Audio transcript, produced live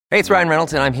Hey, it's Ryan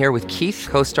Reynolds, and I'm here with Keith,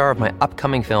 co-star of my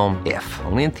upcoming film, If,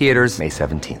 only in theaters May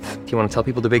 17th. Do you want to tell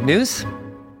people the big news?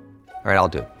 All right, I'll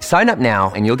do it. Sign up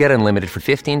now and you'll get unlimited for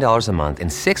 $15 a month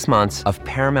and 6 months of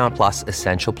Paramount Plus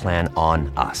Essential Plan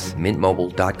on us.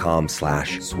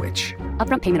 MintMobile.com/switch.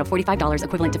 Upfront payment of $45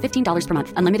 equivalent to $15 per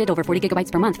month. Unlimited over 40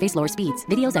 gigabytes per month. Face lower speeds.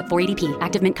 Videos at 480p.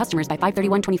 Active Mint customers by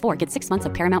 531.24 get 6 months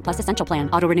of Paramount Plus Essential Plan.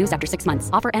 Auto renews after 6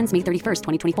 months. Offer ends May 31st,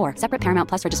 2024. Separate Paramount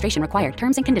Plus registration required.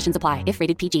 Terms and conditions apply if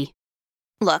rated PG.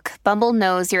 Look, Bumble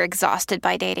knows you're exhausted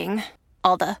by dating.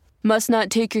 All the must not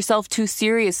take yourself too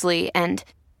seriously and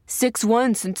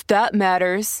 6'1" since that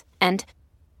matters. And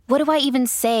what do I even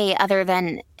say other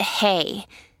than, hey?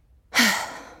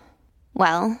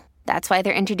 Well, that's why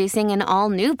they're introducing an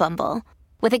all-new Bumble,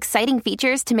 with exciting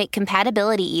features to make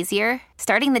compatibility easier,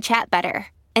 starting the chat better,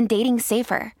 and dating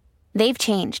safer. They've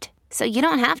changed, so you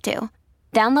don't have to.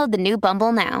 Download the new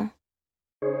Bumble now.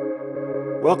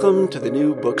 Welcome to the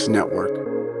New Books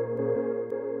Network.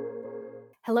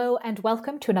 Hello and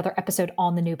welcome to another episode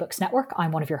on the New Books Network.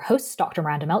 I'm one of your hosts, Dr.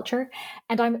 Miranda Melcher,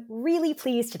 and I'm really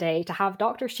pleased today to have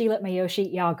Dr. Sheila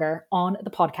Miyoshi Jager on the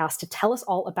podcast to tell us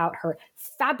all about her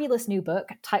fabulous new book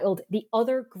titled The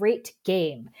Other Great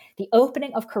Game, The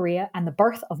Opening of Korea and the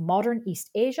Birth of Modern East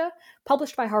Asia,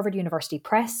 published by Harvard University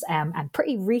Press and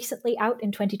pretty recently out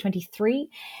in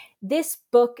 2023. This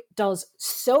book does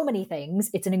so many things.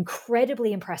 It's an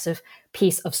incredibly impressive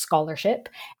piece of scholarship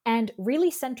and really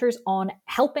centers on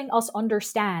helping us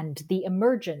understand the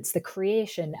emergence, the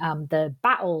creation, the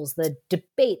battles, the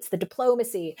debates, the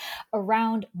diplomacy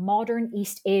around modern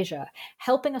East Asia,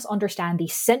 helping us understand the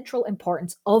central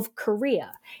importance of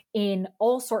Korea in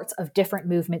all sorts of different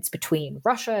movements between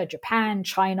Russia, Japan,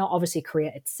 China, obviously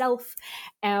Korea itself,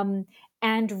 and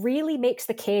really makes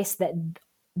the case that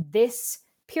this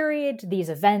period, these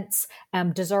events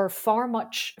deserve far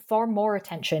more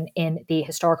attention in the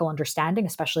historical understanding,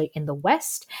 especially in the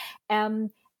West.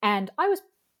 And I was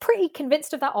pretty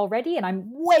convinced of that already, and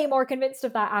I'm way more convinced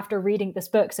of that after reading this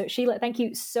book. So Sheila, thank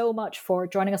you so much for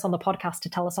joining us on the podcast to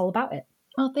tell us all about it.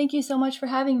 Well, thank you so much for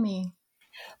having me.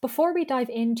 Before we dive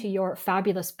into your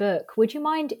fabulous book, would you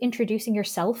mind introducing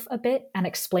yourself a bit and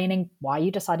explaining why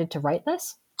you decided to write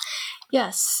this?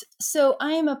 Yes. So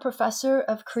I am a professor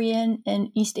of Korean and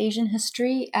East Asian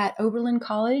history at Oberlin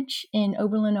College in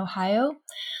Oberlin, Ohio.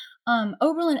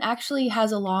 Oberlin actually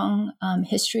has a long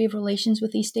history of relations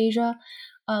with East Asia.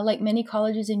 Like many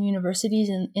colleges and universities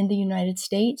in the United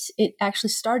States, it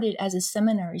actually started as a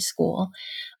seminary school.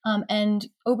 And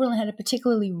Oberlin had a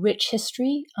particularly rich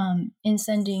history in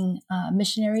sending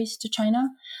missionaries to China.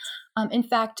 In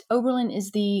fact, Oberlin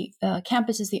is the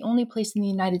campus is the only place in the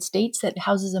United States that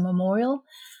houses a memorial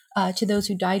to those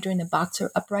who died during the Boxer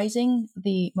Uprising,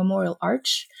 the Memorial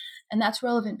Arch. And that's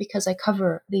relevant because I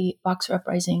cover the Boxer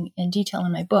Uprising in detail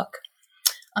in my book.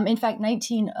 In fact,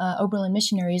 19 Oberlin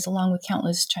missionaries, along with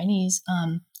countless Chinese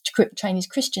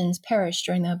Christians, perished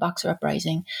during the Boxer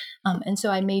Uprising. And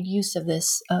so I made use of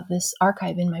this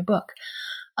archive in my book.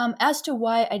 As to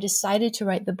why I decided to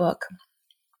write the book,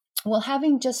 well,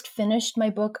 having just finished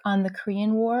my book on the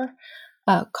Korean War,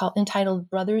 entitled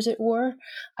Brothers at War,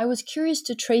 I was curious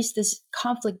to trace this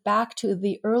conflict back to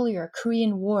the earlier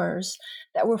Korean wars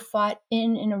that were fought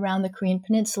in and around the Korean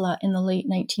Peninsula in the late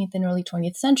 19th and early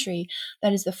 20th century.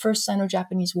 That is the First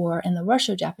Sino-Japanese War and the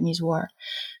Russo-Japanese War.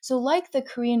 So like the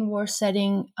Korean War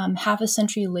setting half a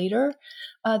century later,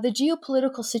 the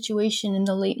geopolitical situation in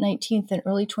the late 19th and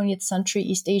early 20th century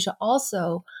East Asia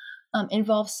also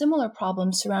involved similar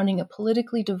problems surrounding a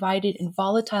politically divided and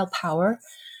volatile power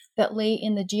that lay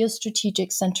in the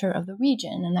geostrategic center of the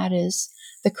region, and that is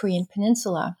the Korean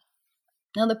Peninsula.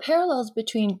 Now, the parallels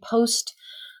between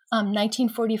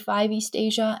post-1945 East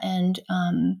Asia and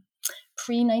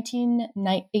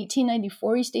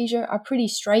pre-1894 East Asia are pretty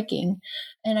striking,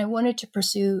 and I wanted to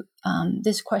pursue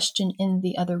this question in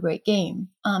The Other Great Game.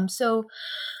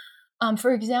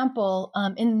 For example,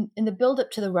 in the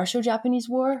buildup to the Russo-Japanese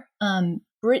War,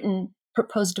 Britain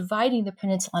proposed dividing the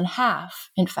peninsula in half,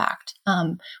 in fact,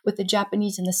 with the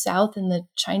Japanese in the south and the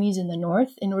Chinese in the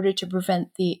north in order to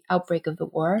prevent the outbreak of the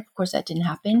war. Of course, that didn't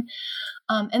happen.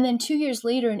 And then 2 years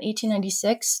later, in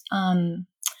 1896,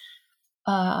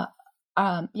 Yamagata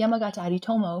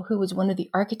Aritomo, who was one of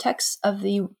the architects of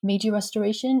the Meiji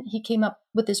Restoration, he came up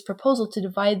with this proposal to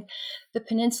divide the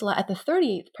peninsula at the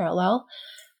 38th parallel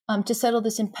to settle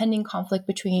this impending conflict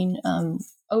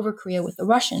over Korea with the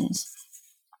Russians.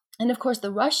 And of course,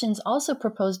 the Russians also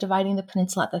proposed dividing the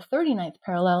peninsula at the 39th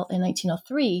parallel in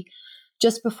 1903,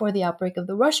 just before the outbreak of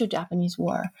the Russo-Japanese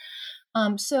War.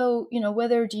 So,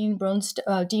 whether Dean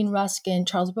Rusk and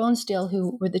Charles Bonesteel,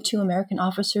 who were the two American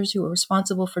officers who were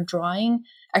responsible for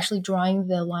actually drawing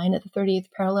the line at the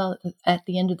 38th parallel at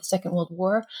the end of the Second World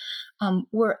War,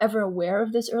 were ever aware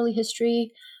of this early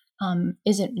history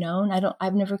isn't known.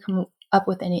 I've never come up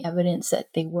with any evidence that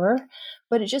they were,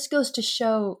 but it just goes to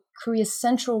show Korea's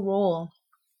central role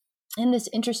in this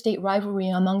interstate rivalry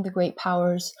among the great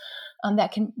powers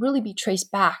that can really be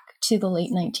traced back to the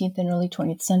late 19th and early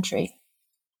 20th century.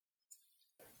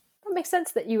 It makes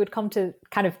sense that you would come to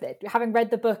kind of, having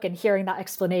read the book and hearing that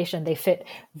explanation, they fit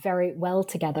very well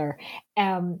together.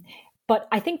 But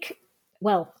I think,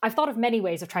 well, I've thought of many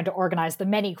ways of trying to organize the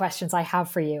many questions I have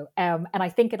for you. And I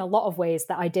think in a lot of ways,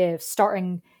 the idea of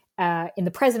starting in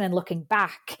the present and looking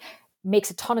back makes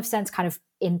a ton of sense kind of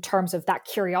in terms of that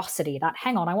curiosity, that,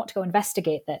 hang on, I want to go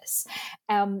investigate this.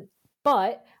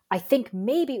 But I think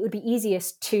maybe it would be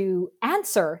easiest to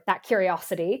answer that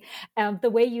curiosity the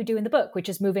way you do in the book, which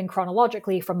is moving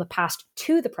chronologically from the past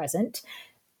to the present.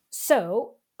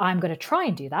 So I'm going to try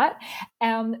and do that,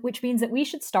 which means that we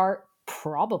should start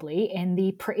probably in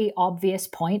the pretty obvious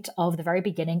point of the very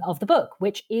beginning of the book,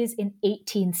 which is in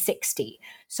 1860.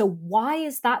 So why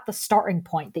is that the starting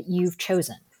point that you've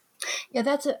chosen? Yeah,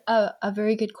 that's a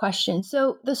very good question.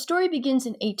 So the story begins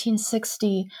in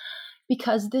 1860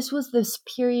 because this was this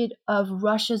period of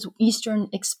Russia's eastern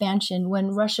expansion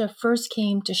when Russia first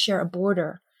came to share a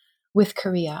border with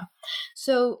Korea.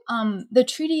 So the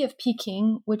Treaty of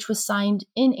Peking, which was signed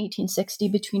in 1860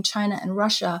 between China and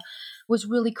Russia, was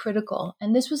really critical.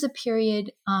 And this was a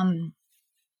period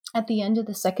at the end of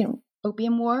the Second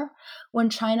Opium War when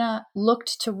China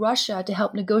looked to Russia to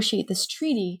help negotiate this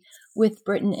treaty with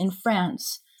Britain and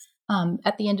France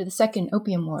at the end of the Second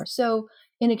Opium War. So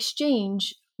in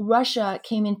exchange, Russia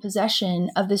came in possession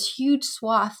of this huge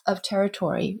swath of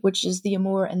territory, which is the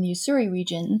Amur and the Ussuri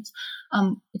regions.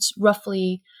 It's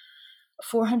roughly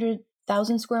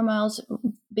 400,000 square miles,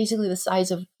 basically the size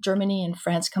of Germany and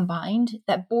France combined,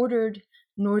 that bordered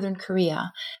northern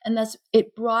Korea. And thus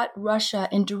it brought Russia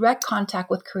in direct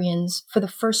contact with Koreans for the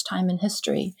first time in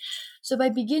history. So by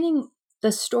beginning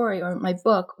the story or my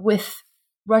book with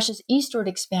Russia's eastward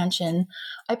expansion,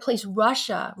 I place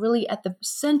Russia really at the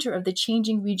center of the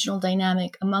changing regional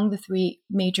dynamic among the three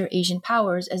major Asian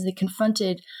powers as they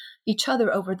confronted each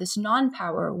other over this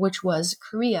non-power, which was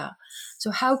Korea. So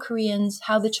how Koreans,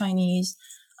 how the Chinese,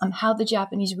 how the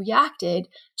Japanese reacted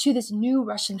to this new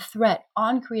Russian threat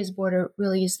on Korea's border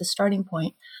really is the starting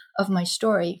point of my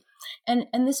story. And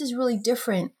this is really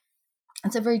different.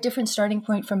 It's a very different starting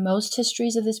point from most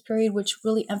histories of this period, which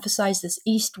really emphasize this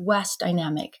East-West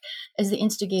dynamic as the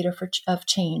instigator of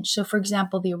change. So, for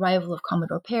example, the arrival of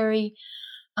Commodore Perry's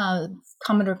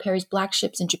black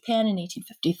ships in Japan in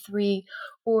 1853,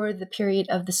 or the period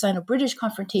of the Sino-British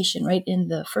confrontation, right, in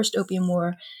the First Opium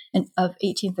War of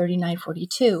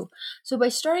 1839-42. So by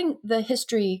starting the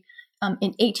history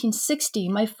in 1860,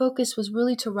 my focus was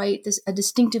really to write a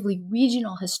distinctively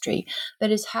regional history. That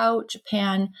is how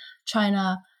Japan,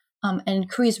 China, and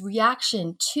Korea's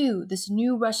reaction to this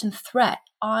new Russian threat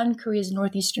on Korea's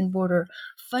northeastern border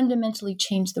fundamentally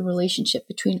changed the relationship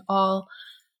between all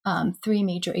three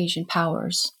major Asian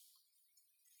powers.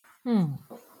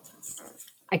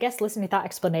 I guess listening to that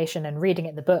explanation and reading it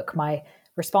in the book, my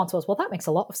response was, well, that makes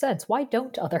a lot of sense. Why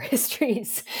don't other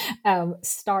histories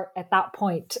start at that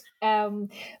point?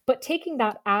 But taking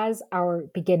that as our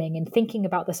beginning and thinking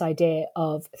about this idea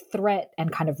of threat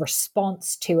and kind of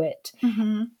response to it,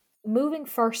 moving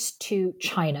first to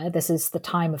China, this is the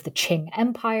time of the Qing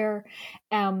Empire,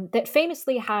 that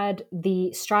famously had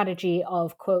the strategy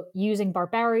of, quote, using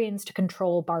barbarians to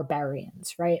control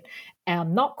barbarians, right?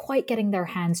 Not quite getting their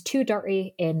hands too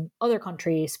dirty in other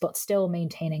countries, but still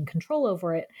maintaining control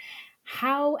over it.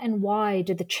 How and why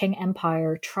did the Qing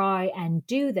Empire try and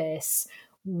do this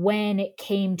when it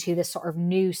came to this sort of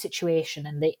new situation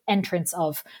and the entrance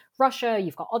of Russia?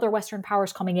 You've got other Western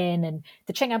powers coming in, and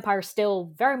the Qing Empire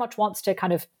still very much wants to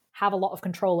kind of have a lot of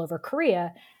control over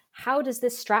Korea. How does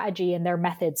this strategy and their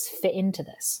methods fit into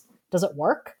this? Does it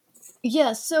work?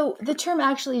 Yes, so the term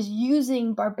actually is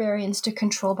using barbarians to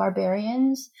control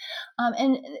barbarians.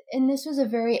 And this was a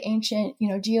very ancient,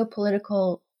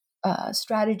 geopolitical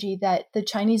strategy that the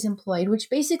Chinese employed, which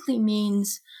basically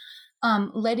means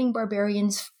letting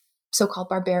barbarians, so-called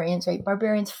barbarians, right?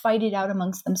 Barbarians fight it out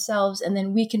amongst themselves, and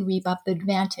then we can reap up the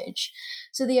advantage.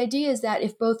 So the idea is that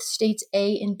if both states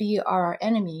A and B are our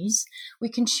enemies, we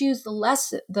can choose the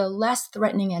less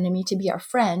threatening enemy to be our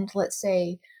friend, let's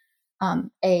say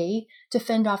A, to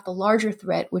fend off the larger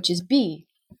threat, which is B.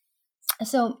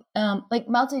 So, like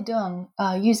Mao Zedong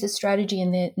used this strategy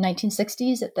in the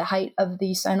 1960s at the height of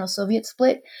the Sino-Soviet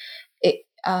split.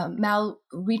 Mao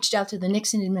reached out to the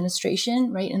Nixon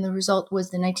administration, right? And the result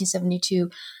was the 1972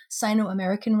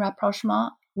 Sino-American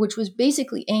rapprochement, which was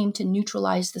basically aimed to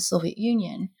neutralize the Soviet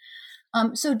Union.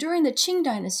 So during the Qing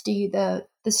dynasty, the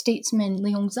statesman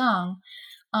Li Hongzhang,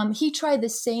 he tried the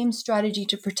same strategy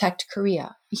to protect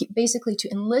Korea, basically to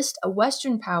enlist a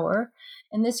Western power,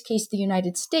 in this case the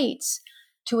United States,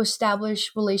 to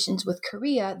establish relations with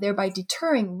Korea, thereby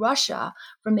deterring Russia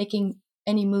from making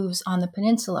any moves on the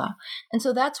peninsula. And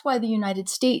so that's why the United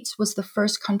States was the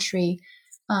first country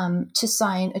to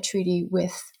sign a treaty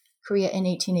with Korea in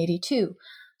 1882.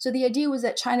 So the idea was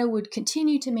that China would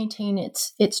continue to maintain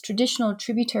its traditional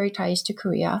tributary ties to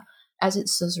Korea as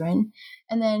its suzerain.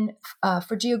 And then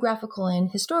for geographical and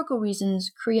historical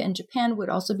reasons, Korea and Japan would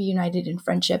also be united in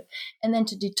friendship. And then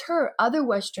to deter other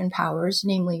Western powers,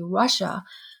 namely Russia,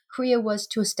 Korea was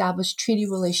to establish treaty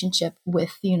relationship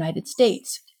with the United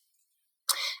States.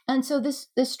 And so this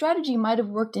strategy might have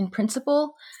worked in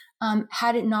principle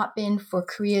had it not been for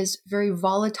Korea's very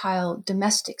volatile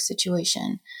domestic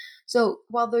situation. So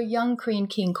while the young Korean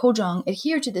king Kojong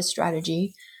adhered to this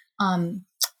strategy and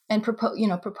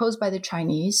proposed by the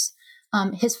Chinese,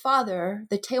 his father,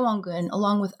 the Taewongun,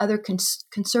 along with other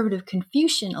conservative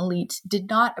Confucian elites, did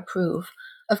not approve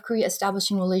of Korea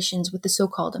establishing relations with the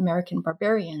so-called American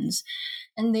barbarians.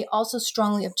 And they also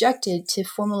strongly objected to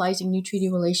formalizing new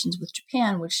treaty relations with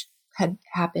Japan, which had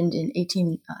happened in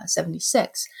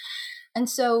 1876. And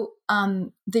so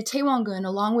the Taewongun,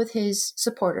 along with his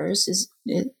supporters, his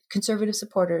conservative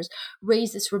supporters,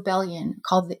 raised this rebellion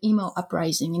called the Imo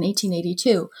Uprising in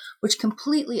 1882, which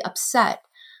completely upset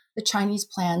the Chinese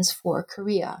plans for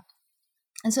Korea.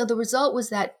 And so the result was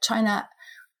that China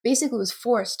basically was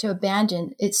forced to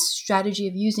abandon its strategy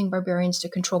of using barbarians to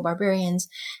control barbarians,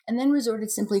 and then resorted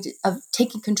simply to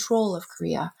taking control of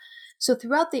Korea. So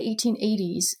throughout the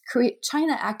 1880s,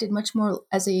 China acted much more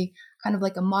as a kind of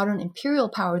like a modern imperial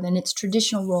power than its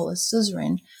traditional role as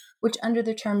suzerain, which under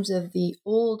the terms of the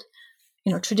old,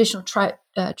 traditional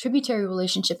tributary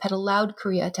relationship had allowed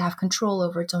Korea to have control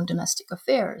over its own domestic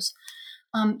affairs.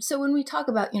 So when we talk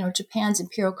about, Japan's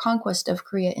imperial conquest of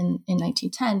Korea in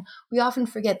 1910, we often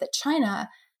forget that China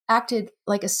acted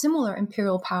like a similar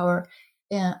imperial power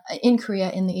in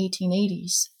Korea in the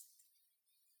 1880s.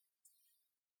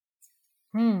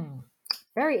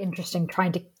 Very interesting,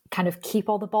 trying to kind of keep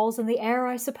all the balls in the air,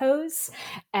 I suppose,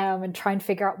 and try and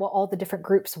figure out what all the different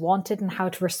groups wanted and how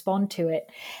to respond to it.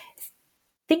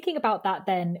 Thinking about that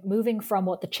then, moving from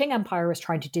what the Qing Empire was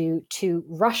trying to do to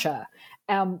Russia,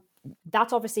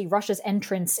 that's obviously Russia's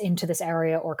entrance into this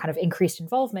area or kind of increased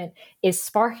involvement is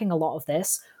sparking a lot of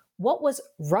this. What was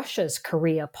Russia's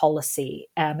Korea policy?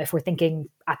 If we're thinking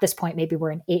at this point, maybe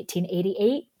we're in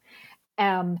 1888.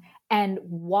 And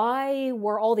why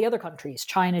were all the other countries,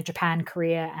 China, Japan,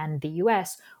 Korea, and the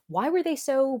US, why were they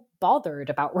so bothered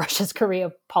about Russia's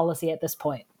Korea policy at this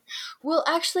point? Well,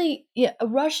 actually,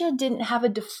 Russia didn't have a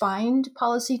defined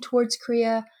policy towards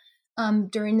Korea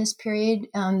during this period.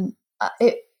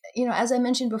 As I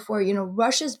mentioned before,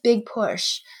 Russia's big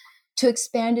push to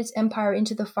expand its empire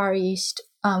into the Far East,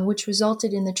 which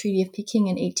resulted in the Treaty of Peking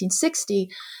in 1860,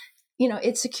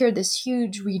 it secured this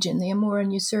huge region, the Amur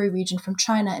and Ussuri region from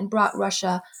China, and brought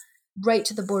Russia right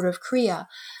to the border of Korea.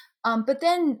 But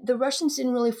then the Russians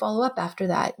didn't really follow up after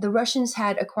that. The Russians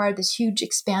had acquired this huge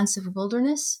expanse of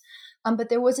wilderness, but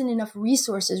there wasn't enough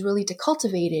resources really to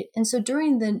cultivate it. And so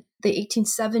during the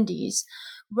 1870s,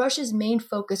 Russia's main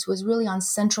focus was really on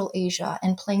Central Asia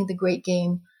and playing the great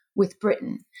game with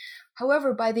Britain.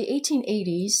 However, by the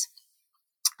 1880s,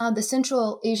 the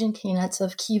Central Asian khanates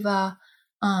of Khiva,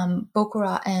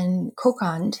 Bokhara, and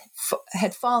Kokand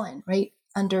had fallen, right,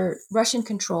 under Russian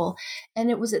control.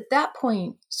 And it was at that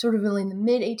point, sort of really in the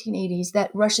mid-1880s, that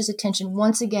Russia's attention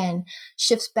once again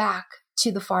shifts back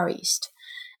to the Far East.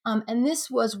 And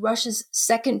this was Russia's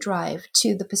second drive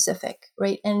to the Pacific,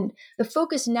 right? And the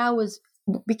focus now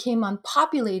became on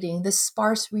populating this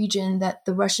sparse region that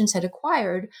the Russians had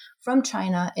acquired from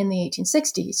China in the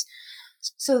 1860s.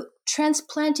 So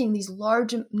transplanting these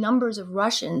large numbers of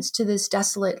Russians to this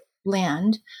desolate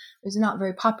land, it was not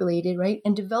very populated, right?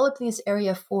 And developing this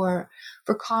area for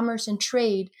commerce and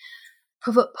trade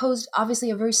posed obviously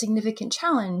a very significant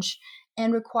challenge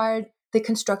and required the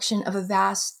construction of a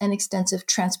vast and extensive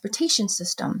transportation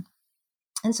system.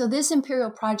 And so this imperial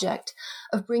project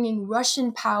of bringing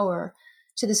Russian power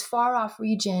to this far-off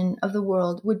region of the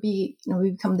world would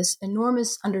become this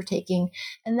enormous undertaking.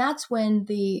 And that's when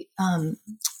the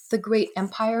great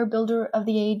empire builder of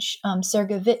the age,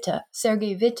 Sergei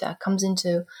Witte, comes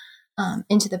into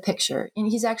into the picture. And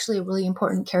he's actually a really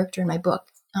important character in my book.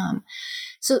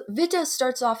 So Witte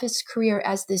starts off his career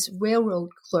as this railroad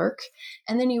clerk,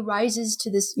 and then he rises to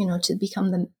this, to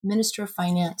become the Minister of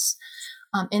Finance.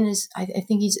 I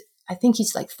think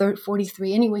he's like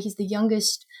 43. Anyway, he's the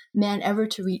youngest man ever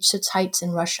to reach such heights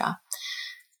in Russia.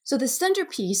 So the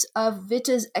centerpiece of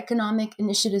Witte's economic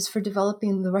initiatives for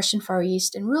developing the Russian Far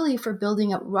East and really for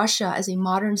building up Russia as a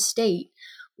modern state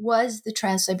was the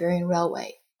Trans-Siberian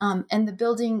Railway. And the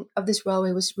building of this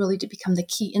railway was really to become the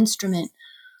key instrument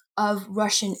of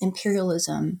Russian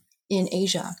imperialism in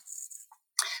Asia.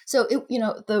 So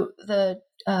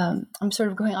I'm sort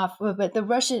of going off, but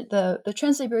the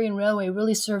Trans-Siberian Railway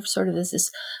really served sort of as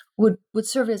this would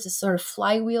serve as a sort of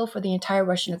flywheel for the entire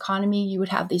Russian economy. You would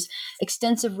have these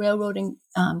extensive railroading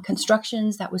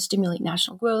constructions that would stimulate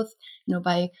national growth,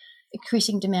 by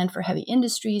increasing demand for heavy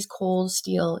industries, coal,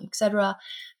 steel, etc.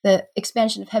 The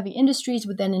expansion of heavy industries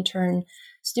would then in turn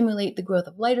stimulate the growth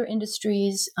of lighter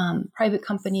industries, private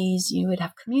companies. You would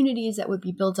have communities that would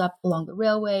be built up along the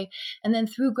railway. And then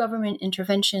through government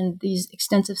intervention, these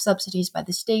extensive subsidies by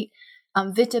the state,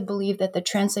 Witte believed that the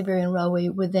Trans-Siberian Railway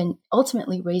would then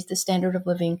ultimately raise the standard of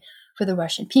living for the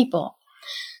Russian people.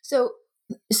 So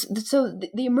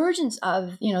the emergence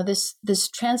of this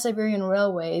Trans-Siberian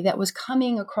Railway that was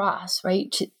coming across through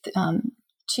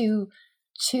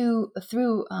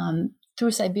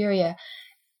Siberia,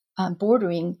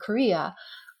 bordering Korea,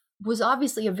 was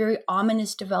obviously a very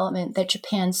ominous development that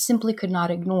Japan simply could not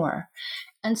ignore.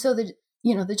 And so the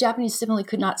Japanese simply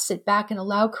could not sit back and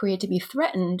allow Korea to be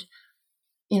threatened,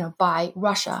 by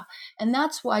Russia. And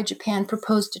that's why Japan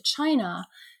proposed to China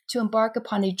to embark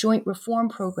upon a joint reform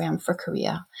program for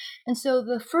Korea. And so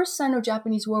the first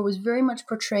Sino-Japanese War was very much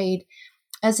portrayed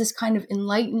as this kind of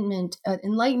enlightened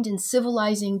and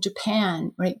civilizing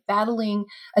Japan, right, battling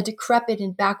a decrepit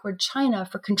and backward China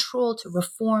for control to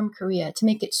reform Korea, to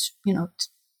make it,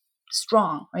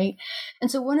 strong, right?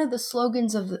 And so one of the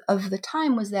slogans of the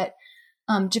time was that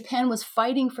Japan was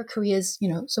fighting for Korea's,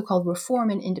 so-called reform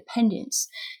and independence.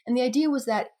 And the idea was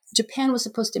that Japan was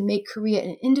supposed to make Korea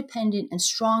an independent and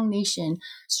strong nation,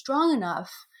 strong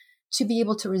enough to be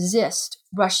able to resist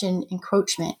Russian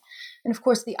encroachment. And of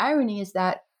course, the irony is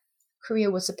that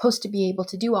Korea was supposed to be able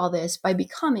to do all this by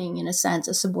becoming, in a sense,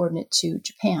 a subordinate to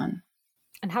Japan.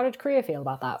 And how did Korea feel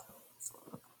about that?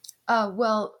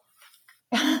 Well,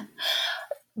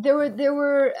 there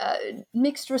were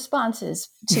mixed responses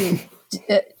to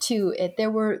it.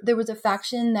 There was a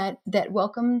faction that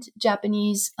welcomed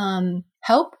Japanese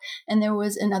help, and there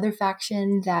was another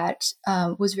faction that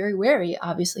was very wary,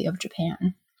 obviously, of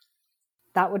Japan.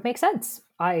 That would make sense.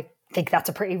 I think that's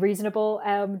a pretty reasonable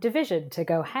division to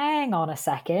go, hang on a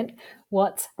second,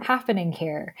 what's happening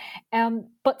here?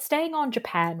 But staying on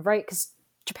Japan, right? Because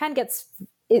Japan gets...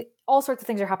 all sorts of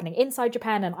things are happening inside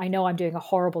Japan, and I know I'm doing a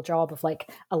horrible job of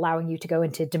allowing you to go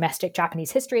into domestic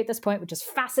Japanese history at this point, which is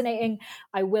fascinating.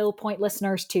 I will point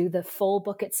listeners to the full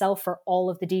book itself for all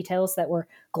of the details that we're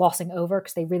glossing over,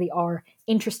 because they really are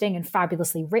interesting and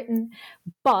fabulously written.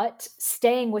 But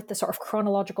staying with the sort of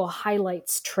chronological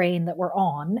highlights train that we're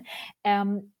on,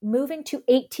 moving to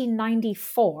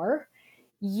 1894,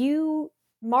 you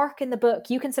mark in the book,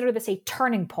 you consider this a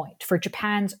turning point for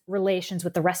Japan's relations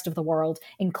with the rest of the world,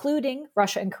 including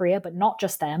Russia and Korea, but not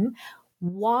just them.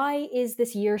 Why is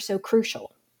this year so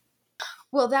crucial?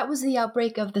 Well, that was the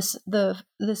outbreak of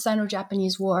the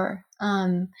Sino-Japanese War.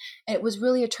 It was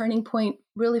really a turning point,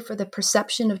 really, for the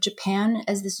perception of Japan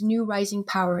as this new rising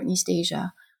power in East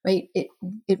Asia. Right?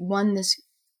 It won this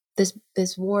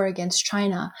war against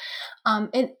China. As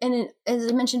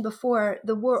I mentioned before,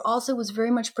 the war also was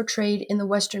very much portrayed in the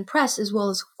Western press, as well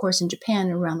as, of course, in Japan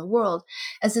and around the world,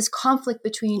 as this conflict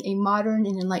between a modern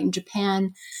and enlightened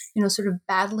Japan, sort of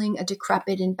battling a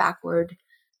decrepit and backward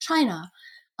China.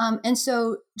 And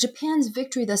so Japan's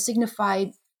victory thus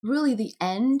signified really the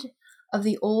end of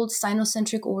the old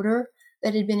Sino-centric order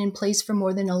that had been in place for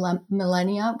more than a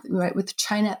millennia, right, with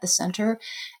China at the center.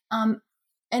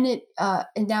 And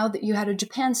now that you had a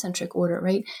Japan-centric order,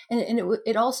 right, and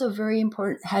it also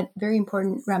had very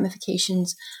important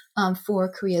ramifications for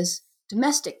Korea's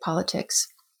domestic politics.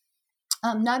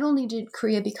 Not only did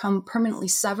Korea become permanently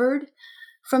severed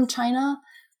from China,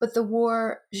 but the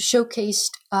war showcased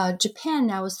Japan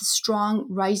now as the strong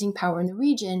rising power in the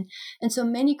region, and so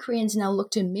many Koreans now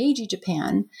look to Meiji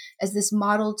Japan as this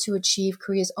model to achieve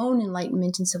Korea's own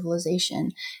enlightenment and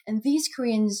civilization. And these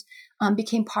Koreans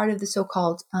became part of the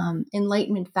so-called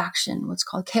Enlightenment faction, what's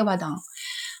called Kaewadang.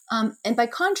 And by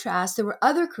contrast, there were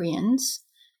other Koreans,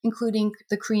 including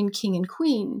the Korean king and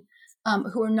queen,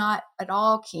 who are not at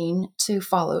all keen to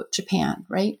follow Japan,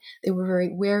 right? They were very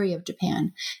wary of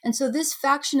Japan. And so this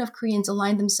faction of Koreans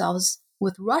aligned themselves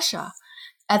with Russia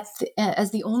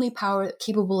as the only power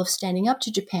capable of standing up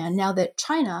to Japan now that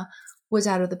China was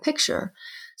out of the picture.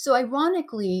 So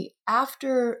ironically,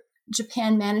 after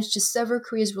Japan managed to sever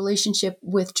Korea's relationship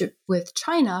with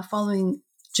China following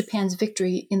Japan's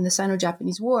victory in the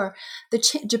Sino-Japanese War,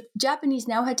 the Japanese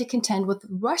now had to contend with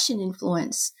Russian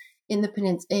influence in the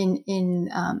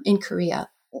in Korea.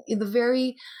 The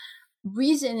very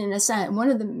reason, in a sense, one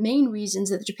of the main reasons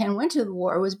that Japan went to the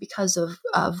war was because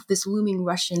of this looming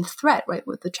Russian threat, right,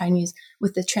 with the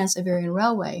Trans-Siberian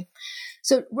Railway.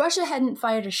 So Russia hadn't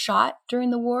fired a shot during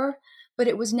the war, but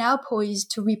it was now poised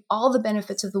to reap all the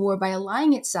benefits of the war by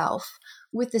allying itself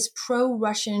with this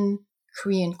pro-Russian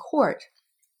Korean court.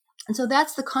 And so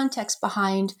that's the context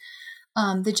behind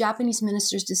the Japanese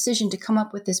minister's decision to come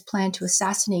up with this plan to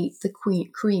assassinate the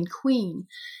Korean queen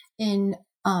in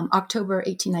October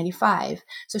 1895.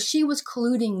 So she was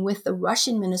colluding with the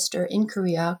Russian minister in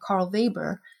Korea, Karl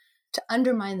Weber, to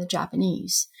undermine the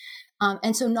Japanese.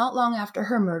 And so not long after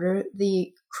her murder,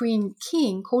 the Korean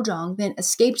king, Kojong, then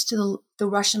escapes to the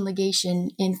Russian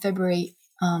legation in February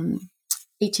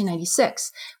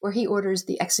 1896, where he orders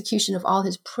the execution of all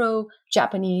his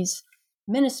pro-Japanese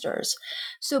ministers.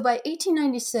 So by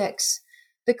 1896,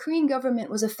 the Korean government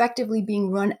was effectively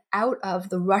being run out of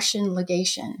the Russian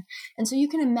legation. And so you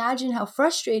can imagine how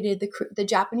frustrated the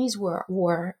Japanese were.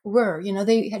 You know,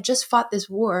 they had just fought this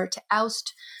war to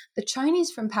oust the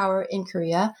Chinese from power in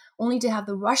Korea, only to have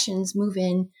the Russians move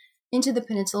into the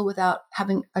peninsula without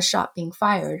having a shot being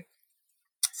fired.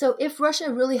 So if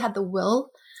Russia really had the will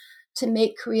to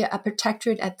make Korea a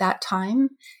protectorate at that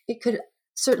time, it could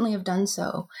certainly have done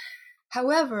so.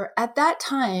 However, at that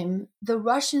time, the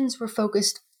Russians were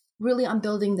focused really on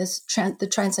building the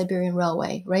Trans-Siberian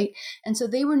Railway, right? And so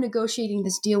they were negotiating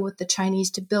this deal with the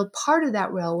Chinese to build part of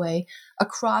that railway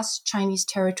across Chinese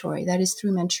territory, that is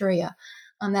through Manchuria.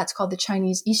 That's called the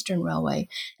Chinese Eastern Railway.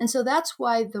 And so that's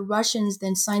why the Russians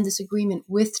then signed this agreement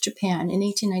with Japan in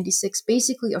 1896,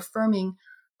 basically affirming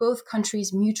both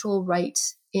countries' mutual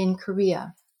rights in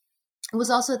Korea. It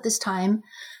was also at this time,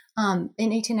 in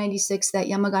 1896, that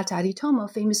Yamagata Aritomo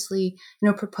famously,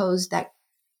 proposed that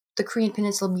the Korean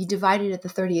peninsula be divided at the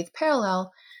 38th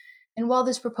parallel. And while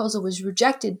this proposal was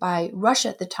rejected by Russia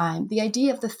at the time, the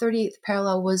idea of the 38th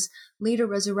parallel was later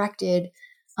resurrected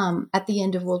at the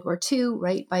end of World War II,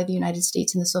 right, by the United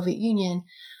States and the Soviet Union.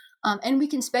 And we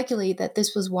can speculate that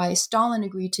this was why Stalin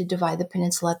agreed to divide the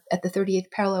peninsula at the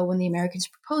 38th parallel when the Americans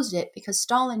proposed it, because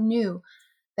Stalin knew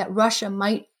that Russia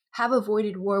might have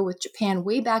avoided war with Japan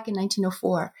way back in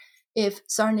 1904 if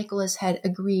Tsar Nicholas had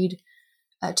agreed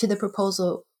to the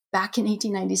proposal back in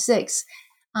 1896,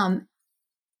 and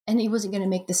he wasn't going to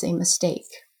make the same mistake.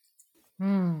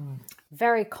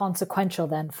 Very consequential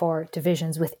then for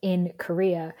divisions within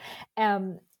Korea.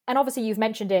 And obviously you've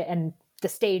mentioned it, and the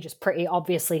stage is pretty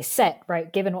obviously set,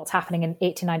 right, given what's happening in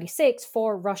 1896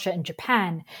 for Russia and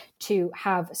Japan to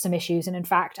have some issues. And in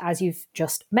fact, as you've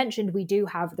just mentioned, we do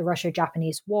have the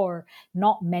Russia-Japanese War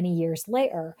not many years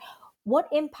later. What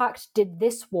impact did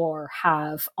this war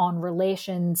have on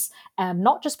relations,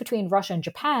 not just between Russia and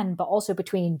Japan, but also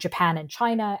between Japan and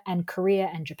China and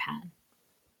Korea and Japan?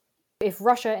 If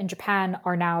Russia and Japan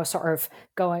are now sort of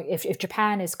going, if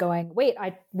Japan is going, wait,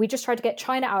 we just tried to get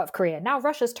China out of Korea. Now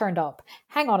Russia's turned up.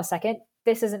 Hang on a second.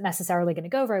 This isn't necessarily going to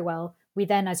go very well. We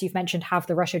then, as you've mentioned, have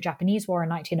the Russia-Japanese War in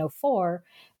 1904.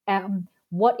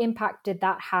 What impact did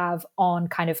that have on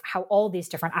kind of how all these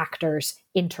different actors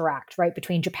interact, right?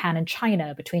 Between Japan and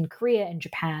China, between Korea and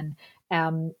Japan.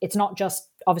 It's not just,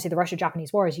 obviously the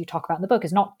Russia-Japanese War, as you talk about in the book,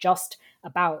 is not just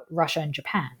about Russia and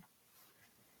Japan.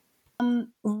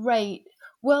 Right.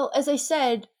 Well, as I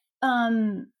said,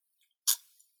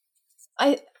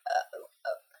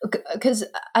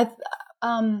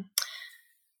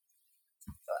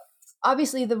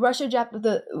 obviously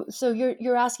so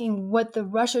you're asking what the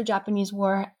Russia-Japanese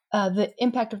War, the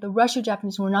impact of the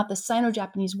Russia-Japanese War, not the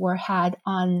Sino-Japanese War, had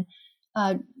on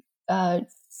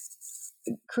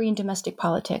Korean domestic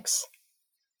politics.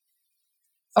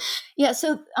 Yeah.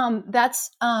 So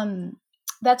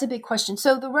that's a big question.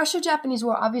 So the Russia-Japanese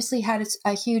War obviously had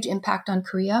a huge impact on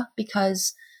Korea,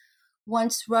 because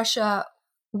once Russia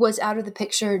was out of the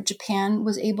picture, Japan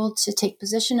was able to take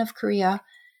possession of Korea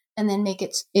and then make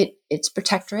its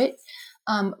protectorate.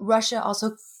 Russia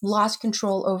also lost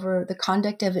control over the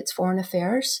conduct of its foreign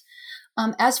affairs.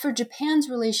 As for Japan's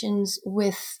relations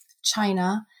with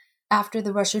China after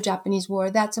the Russia-Japanese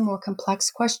War, that's a more complex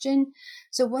question.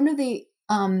 So one of the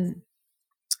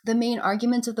the main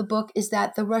arguments of the book is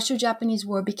that the Russo-Japanese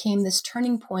War became this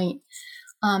turning point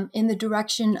in the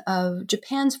direction of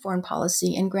Japan's foreign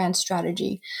policy and grand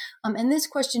strategy. And this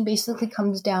question basically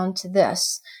comes down to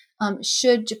this.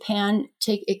 Should Japan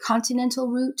take a continental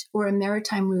route or a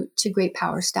maritime route to great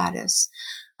power status?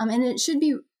 And it should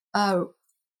be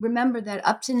remembered that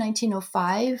up to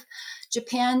 1905,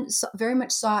 Japan very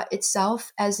much saw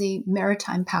itself as a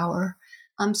maritime power.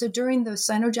 So during the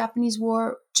Sino-Japanese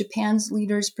War, Japan's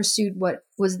leaders pursued what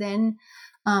was then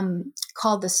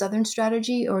called the Southern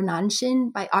Strategy, or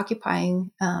Nanshin, by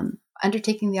undertaking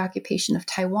the occupation of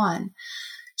Taiwan.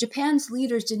 Japan's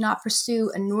leaders did not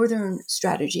pursue a northern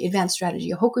strategy, advanced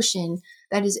strategy, a Hokushin,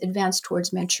 that is advanced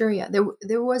towards Manchuria.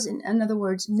 There was, in other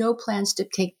words, no plans to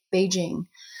take Beijing.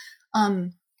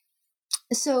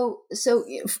 So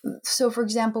for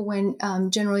example, when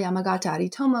General Yamagata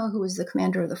Aritomo, who was the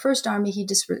commander of the First Army, he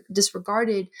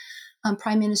disregarded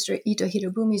Prime Minister Ito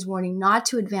Hirobumi's warning not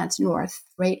to advance north,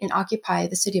 right, and occupy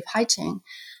the city of Haicheng.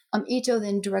 Ito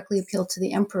then directly appealed to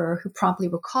the emperor, who promptly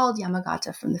recalled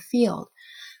Yamagata from the field.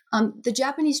 The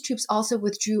Japanese troops also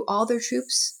withdrew all their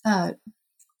troops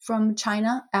from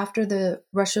China after the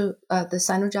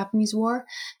Sino-Japanese War.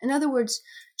 In other words,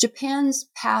 Japan's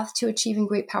path to achieving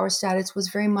great power status was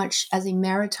very much as a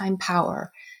maritime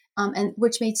power, and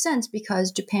which made sense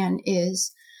because Japan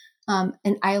is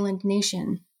an island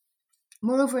nation.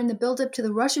 Moreover, in the buildup to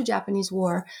the Russo-Japanese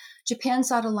War, Japan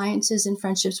sought alliances and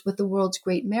friendships with the world's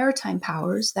great maritime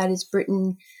powers, that is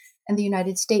Britain and the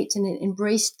United States, and it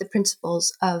embraced the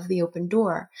principles of the open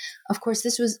door. Of course,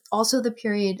 this was also the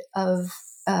period of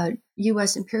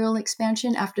U.S. imperial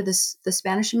expansion after the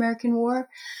Spanish-American War,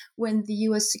 when the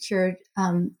U.S. secured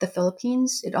the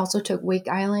Philippines. It also took Wake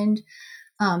Island,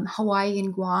 Hawaii,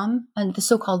 and Guam, and the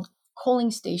so-called coaling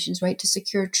stations, right, to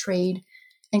secure trade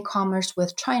and commerce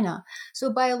with China. So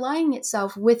by aligning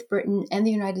itself with Britain and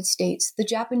the United States, the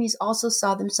Japanese also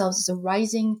saw themselves as a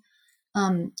rising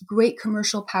great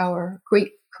commercial power,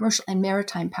 great commercial and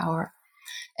maritime power.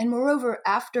 And moreover,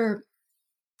 after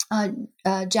Admiral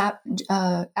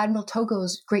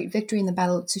Togo's great victory in the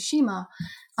Battle of Tsushima,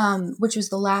 which was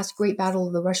the last great battle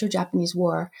of the Russo-Japanese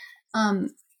War,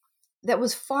 that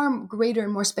was far greater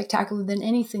and more spectacular than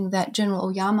anything that General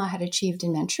Oyama had achieved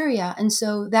in Manchuria. And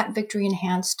so that victory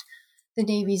enhanced the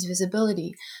Navy's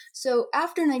visibility. So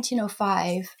after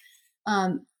 1905,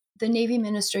 the Navy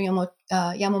Minister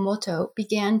Yamamoto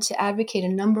began to advocate a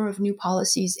number of new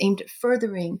policies aimed at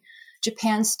furthering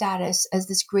Japan's status as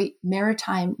this great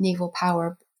maritime naval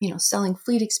power, selling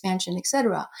fleet expansion,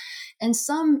 etc. And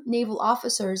some naval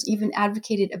officers even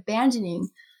advocated abandoning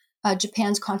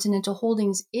Japan's continental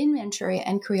holdings in Manchuria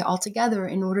and Korea altogether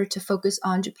in order to focus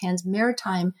on Japan's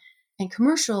maritime and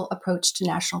commercial approach to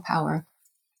national power.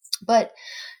 But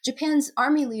Japan's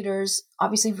army leaders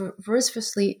obviously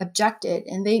vociferously objected,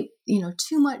 and they,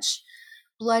 too much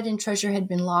blood and treasure had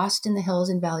been lost in the hills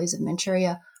and valleys of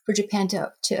Manchuria for Japan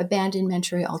to abandon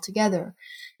Manchuria altogether.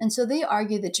 And so they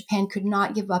argued that Japan could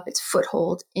not give up its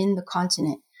foothold in the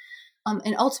continent.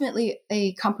 And ultimately,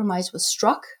 a compromise was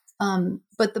struck.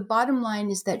 But the bottom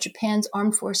line is that Japan's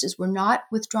armed forces were not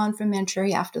withdrawn from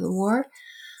Manchuria after the war.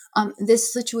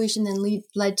 This situation then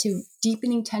led to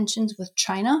deepening tensions with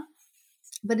China,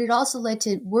 but it also led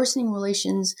to worsening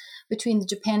relations between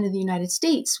Japan and the United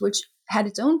States, which had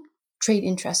its own trade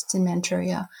interests in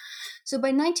Manchuria. So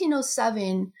by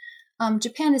 1907,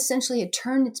 Japan essentially had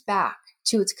turned its back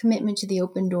to its commitment to the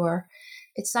open door.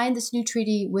 It signed this new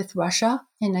treaty with Russia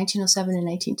in 1907 and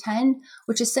 1910,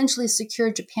 which essentially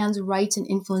secured Japan's rights and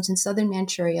influence in southern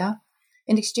Manchuria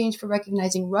in exchange for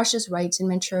recognizing Russia's rights in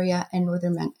Manchuria and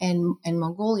northern and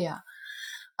Mongolia.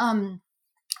 Then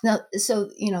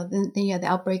you had the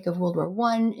outbreak of World War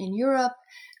I in Europe,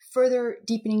 further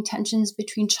deepening tensions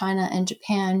between China and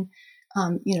Japan.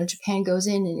 Japan goes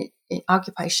in and it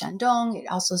occupies Shandong. It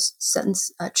also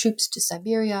sends troops to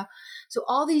Siberia. So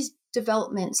all these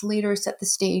developments later set the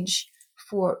stage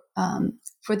for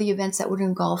the events that would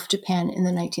engulf Japan in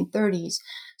the 1930s.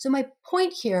 So my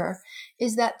point here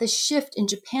is that the shift in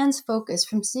Japan's focus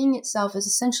from seeing itself as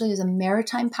essentially as a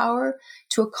maritime power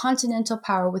to a continental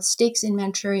power with stakes in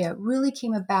Manchuria really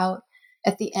came about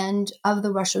at the end of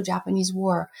the Russo-Japanese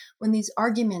War, when these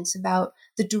arguments about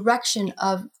the direction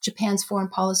of Japan's foreign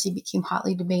policy became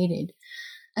hotly debated.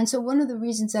 And so one of the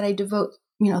reasons that I devote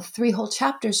 3 whole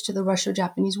chapters to the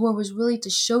Russo-Japanese War was really to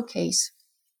showcase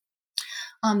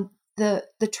the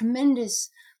tremendous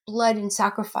blood and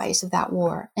sacrifice of that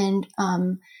war, and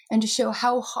to show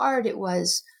how hard it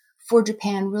was for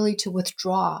Japan really to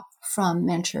withdraw from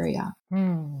Manchuria.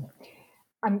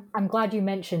 I'm glad you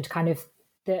mentioned kind of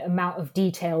the amount of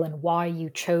detail and why you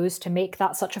chose to make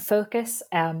that such a focus.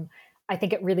 I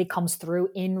think it really comes through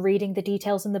in reading the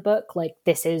details in the book. Like,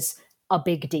 this is a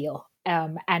big deal.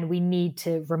 And we need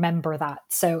to remember that.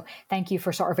 So thank you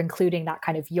for sort of including that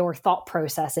kind of your thought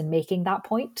process in making that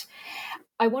point.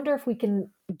 I wonder if we can,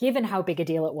 given how big a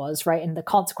deal it was, right, and the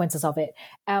consequences of it,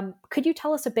 could you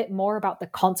tell us a bit more about the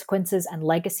consequences and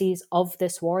legacies of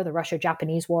this war, the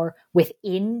Russo-Japanese War,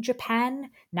 within Japan,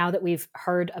 now that we've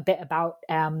heard a bit about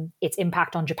its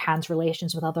impact on Japan's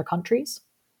relations with other countries?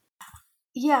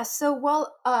 Yeah, so,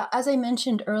 well, as I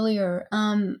mentioned earlier,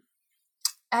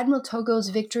 Admiral Togo's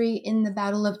victory in the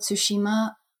Battle of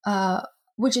Tsushima,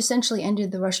 which essentially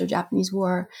ended the Russo-Japanese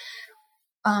War,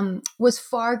 was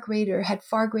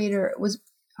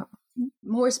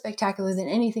more spectacular than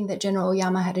anything that General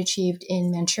Oyama had achieved in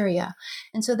Manchuria.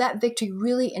 And so that victory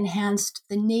really enhanced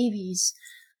the Navy's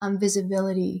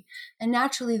visibility. And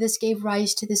naturally, this gave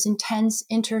rise to this intense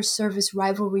inter-service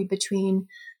rivalry between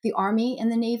the Army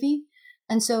and the Navy.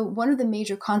 And so one of the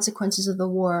major consequences of the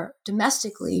war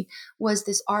domestically was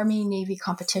this Army-Navy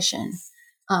competition,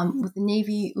 with the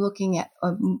Navy looking at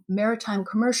a maritime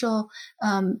commercial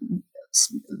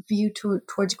view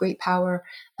towards great power,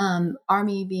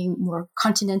 Army being more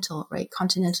continental, right?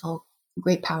 Continental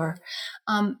great power.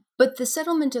 But the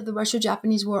settlement of the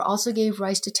Russo-Japanese War also gave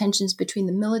rise to tensions between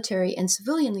the military and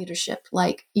civilian leadership,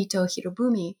 like Ito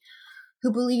Hirobumi,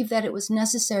 who believed that it was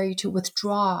necessary to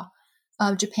withdraw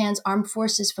Japan's armed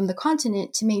forces from the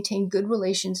continent to maintain good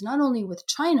relations not only with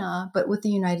China, but with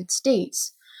the United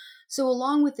States. So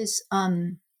along with this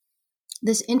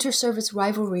this inter-service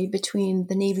rivalry between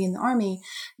the Navy and the Army,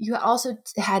 you also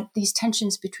had these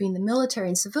tensions between the military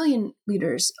and civilian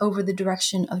leaders over the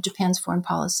direction of Japan's foreign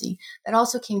policy that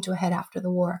also came to a head after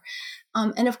the war.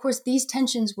 And of course, these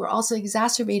tensions were also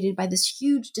exacerbated by this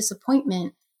huge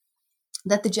disappointment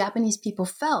that the Japanese people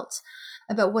felt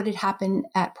about what had happened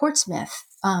at Portsmouth,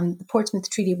 the Portsmouth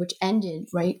Treaty, which ended,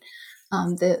 right,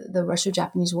 the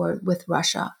Russo-Japanese War with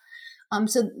Russia.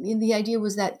 So the idea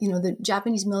was that, the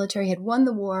Japanese military had won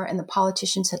the war and the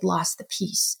politicians had lost the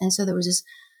peace. And so there was this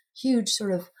huge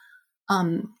sort of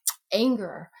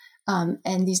anger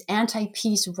and these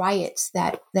anti-peace riots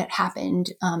that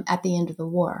happened at the end of the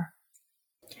war.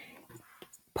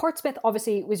 Portsmouth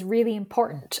obviously was really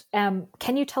important.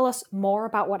 Can you tell us more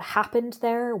about what happened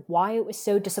there, why it was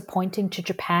so disappointing to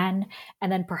Japan, and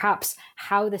then perhaps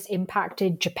how this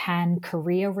impacted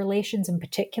Japan-Korea relations in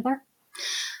particular?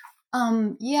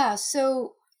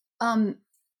 So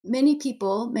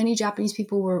many Japanese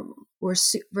people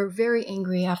were very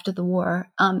angry after the war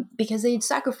because they had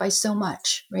sacrificed so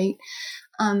much, right?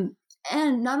 And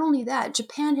not only that,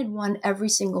 Japan had won every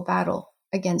single battle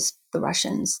against the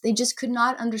Russians. They just could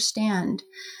not understand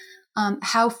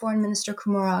how Foreign Minister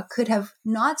Kimura could have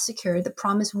not secured the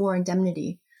promised war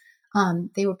indemnity.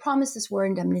 They were promised this war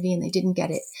indemnity and they didn't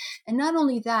get it. And not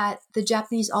only that, the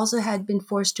Japanese also had been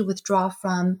forced to withdraw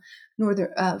from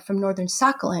northern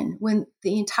Sakhalin when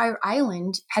the entire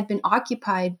island had been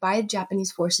occupied by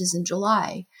Japanese forces in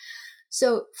July.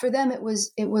 So for them, it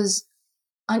was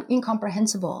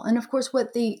incomprehensible. And of course,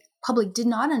 what the public did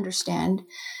not understand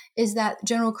is that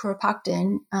General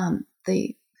Kuropatkin,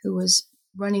 who was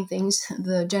running things,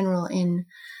 the general in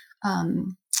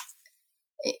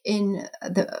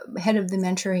the head of the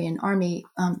Manchurian army,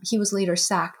 he was later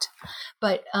sacked.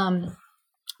 But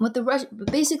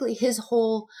basically his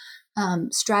whole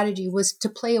strategy was to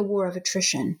play a war of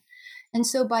attrition. And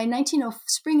so by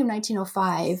spring of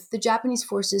 1905, the Japanese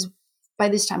forces by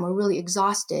this time were really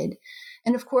exhausted.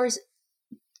 And of course,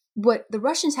 what the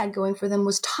Russians had going for them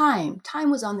was time. Time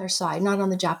was on their side, not on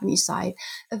the Japanese side.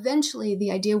 Eventually,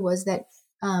 the idea was that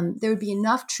there would be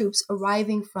enough troops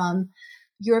arriving from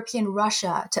European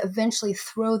Russia to eventually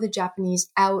throw the Japanese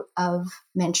out of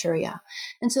Manchuria.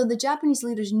 And so the Japanese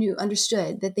leaders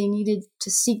understood that they needed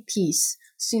to seek peace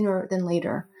sooner than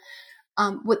later.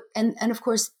 And of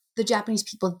course, the Japanese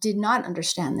people did not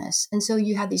understand this. And so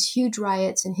you had these huge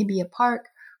riots in Hibiya Park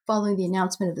following the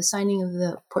announcement of the signing of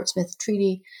the Portsmouth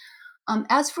Treaty.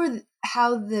 As for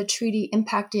how the treaty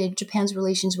impacted Japan's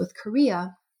relations with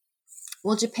Korea,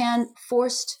 well, Japan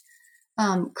forced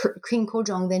King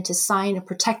Kojong then to sign a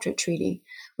protectorate treaty,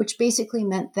 which basically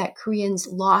meant that Koreans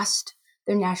lost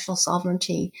their national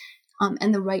sovereignty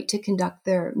and the right to conduct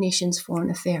their nation's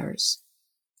foreign affairs.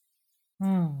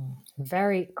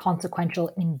 Very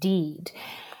consequential indeed.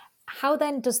 How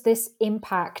then does this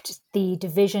impact the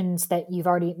divisions that you've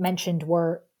already mentioned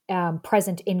were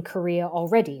present in Korea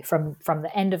already from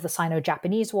the end of the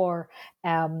Sino-Japanese War,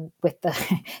 with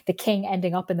the king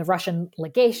ending up in the Russian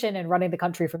legation and running the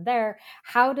country from there?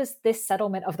 How does this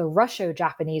settlement of the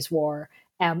Russo-Japanese War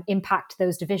impact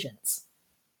those divisions?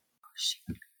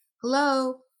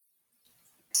 Hello.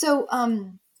 So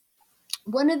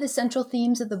one of the central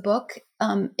themes of the book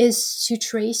is to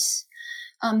trace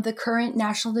the current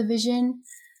national division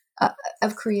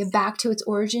of Korea back to its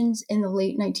origins in the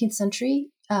late 19th century,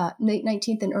 late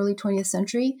 19th and early 20th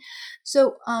century.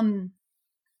 So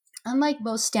unlike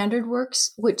most standard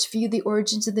works, which view the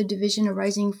origins of the division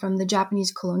arising from the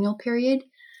Japanese colonial period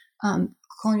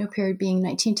being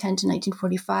 1910 to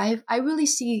 1945, I really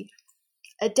see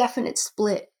a definite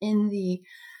split in the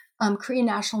Korean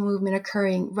national movement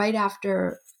occurring right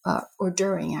after or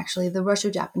during, actually, the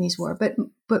Russo-Japanese War.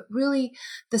 But really,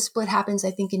 the split happens,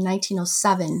 I think, in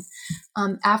 1907,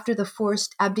 after the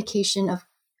forced abdication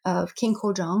of King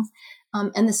Kojong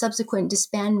and the subsequent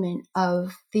disbandment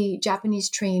of the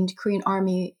Japanese-trained Korean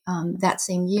army that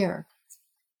same year.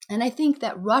 And I think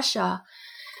that Russia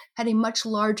had a much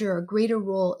larger or greater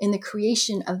role in the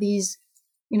creation of these,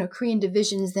 Korean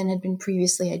divisions than had been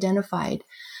previously identified.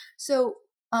 So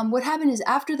what happened is,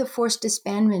 after the forced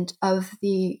disbandment of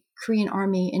the Korean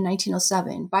army in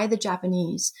 1907 by the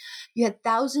Japanese, you had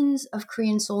thousands of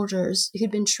Korean soldiers who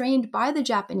had been trained by the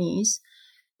Japanese.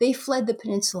 They fled the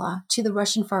peninsula to the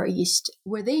Russian Far East,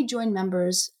 where they joined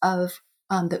members of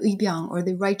the Uibyang, or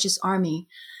the Righteous Army.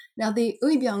 Now, the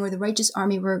Uibyang, or the Righteous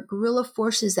Army, were guerrilla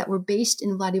forces that were based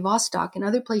in Vladivostok and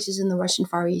other places in the Russian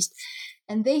Far East.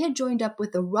 And they had joined up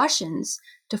with the Russians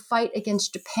to fight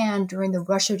against Japan during the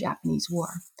Russo-Japanese War.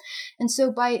 And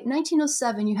so by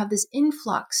 1907, you have this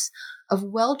influx of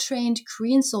well-trained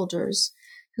Korean soldiers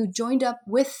who joined up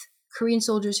with Korean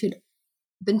soldiers who'd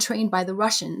been trained by the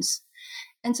Russians.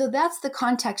 And so that's the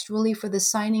context really for the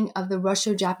signing of the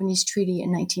Russo-Japanese Treaty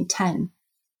in 1910.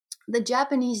 The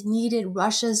Japanese needed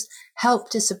Russia's help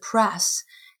to suppress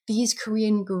these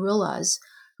Korean guerrillas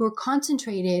who were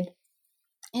concentrated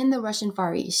in the Russian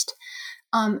Far East.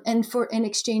 And in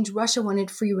exchange, Russia wanted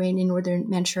free reign in northern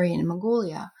Manchuria and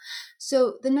Mongolia.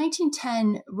 So the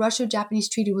 1910 Russo-Japanese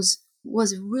Treaty was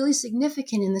really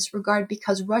significant in this regard,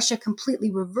 because Russia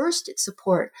completely reversed its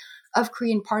support of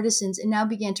Korean partisans and now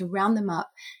began to round them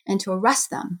up and to arrest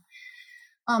them.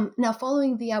 Now,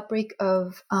 following the outbreak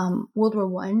of World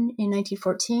War I in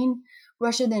 1914,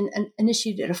 Russia then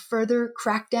initiated a further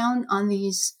crackdown on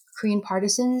these Korean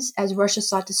partisans as Russia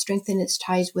sought to strengthen its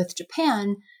ties with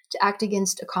Japan to act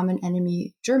against a common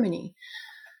enemy, Germany.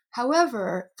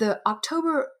 However, the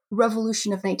October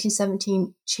Revolution of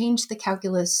 1917 changed the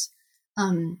calculus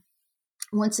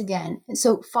once again. And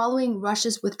so following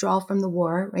Russia's withdrawal from the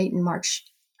war, right, in March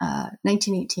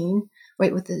 1918,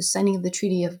 right, with the signing of the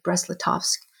Treaty of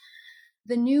Brest-Litovsk,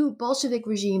 the new Bolshevik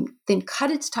regime then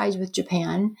cut its ties with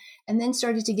Japan and then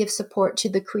started to give support to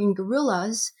the Korean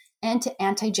guerrillas and to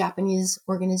anti-Japanese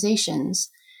organizations.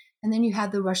 And then you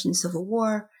had the Russian Civil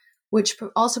War, which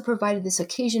also provided this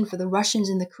occasion for the Russians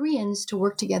and the Koreans to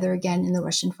work together again in the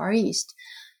Russian Far East.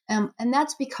 And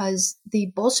that's because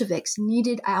the Bolsheviks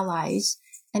needed allies,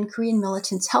 and Korean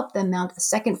militants helped them mount a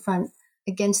second front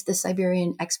against the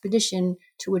Siberian expedition,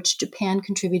 to which Japan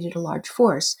contributed a large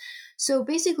force. So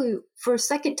basically, for a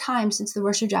second time since the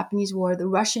Russo-Japanese War, the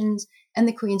Russians and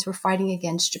the Koreans were fighting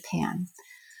against Japan.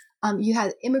 You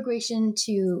had immigration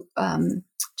to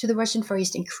the Russian Far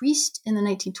East increased in the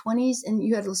 1920s, and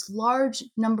you had this large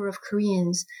number of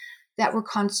Koreans that were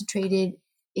concentrated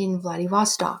in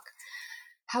Vladivostok.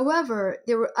 However,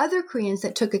 there were other Koreans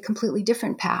that took a completely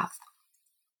different path.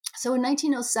 So in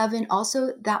 1907,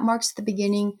 also, that marks the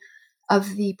beginning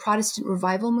of the Protestant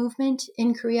revival movement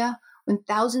in Korea, when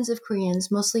thousands of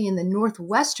Koreans, mostly in the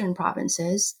northwestern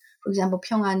provinces, for example,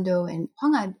 Pyeongando and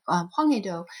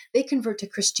Hwanghae-do, they convert to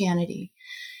Christianity.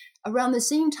 Around the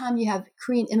same time, you have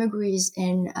Korean immigrants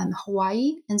in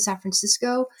Hawaii and San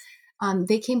Francisco.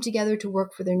 They came together to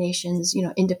work for their nation's,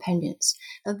 independence.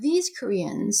 Now, these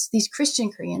Koreans, these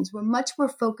Christian Koreans, were much more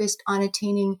focused on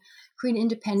attaining Korean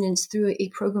independence through a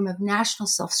program of national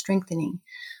self-strengthening.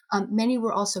 Many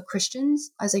were also Christians,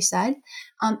 as I said,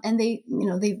 and they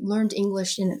learned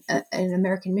English in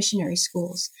American missionary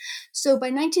schools. So by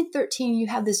 1913, you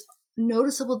have this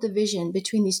noticeable division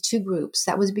between these two groups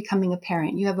that was becoming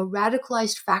apparent. You have a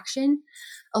radicalized faction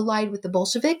allied with the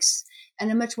Bolsheviks, and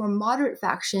a much more moderate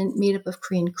faction made up of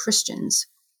Korean Christians.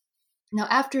 Now,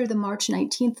 after the March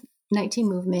 19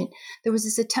 movement, there was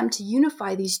this attempt to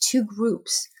unify these two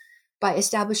groups by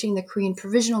establishing the Korean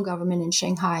Provisional Government in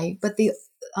Shanghai, but the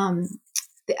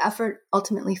effort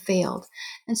ultimately failed.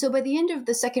 And so by the end of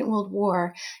the Second World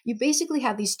War, you basically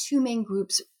have these two main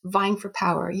groups vying for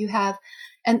power.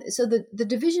 And so the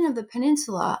division of the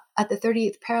peninsula at the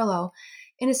 38th parallel,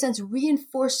 in a sense,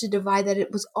 reinforced a divide that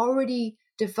it was already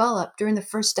developed during the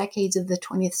first decades of the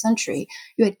 20th century.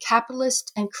 You had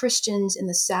capitalists and Christians in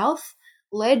the South,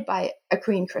 led by a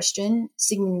Korean Christian,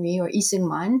 Syngman Rhee or Lee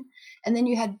Syngman, and then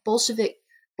you had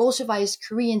Bolshevized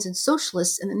Koreans and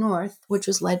socialists in the North, which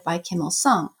was led by Kim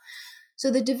Il-sung.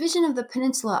 So the division of the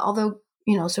peninsula, although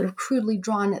sort of crudely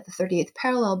drawn at the 38th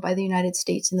parallel by the United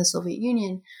States and the Soviet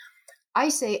Union, I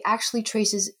say actually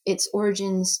traces its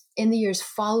origins in the years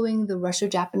following the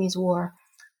Russo-Japanese War,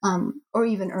 or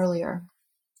even earlier.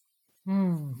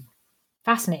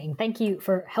 Fascinating. Thank you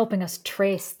for helping us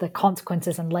trace the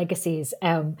consequences and legacies.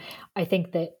 I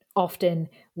think that often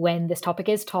when this topic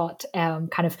is taught,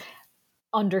 kind of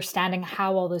understanding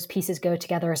how all those pieces go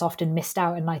together is often missed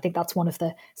out. And I think that's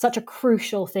such a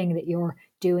crucial thing that you're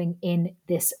doing in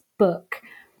this book.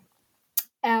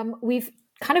 We've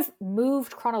kind of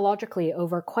moved chronologically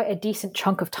over quite a decent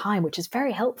chunk of time, which is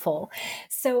very helpful.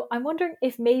 So I'm wondering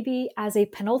if maybe as a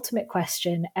penultimate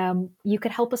question, you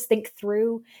could help us think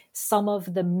through some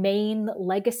of the main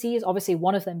legacies, obviously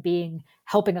one of them being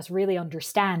helping us really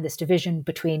understand this division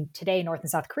between today North and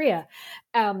South Korea.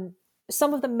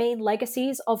 Some of the main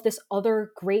legacies of this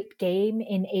other great game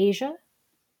in Asia?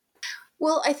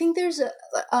 Well, I think there's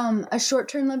a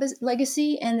short-term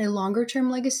legacy and a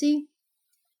longer-term legacy.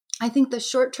 I think the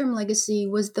short-term legacy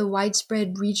was the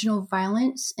widespread regional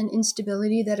violence and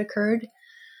instability that occurred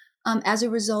as a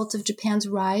result of Japan's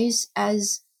rise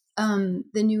as the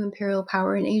new imperial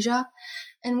power in Asia.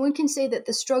 And one can say that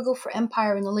the struggle for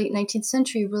empire in the late 19th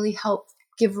century really helped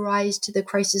give rise to the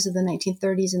crisis of the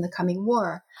 1930s and the coming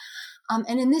war.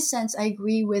 And in this sense, I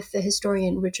agree with the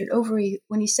historian Richard Overy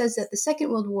when he says that the Second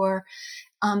World War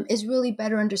is really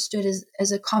better understood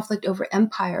as a conflict over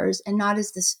empires and not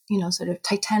as this, sort of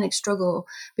titanic struggle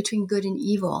between good and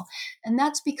evil. And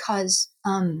that's because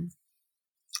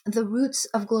the roots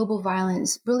of global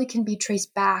violence really can be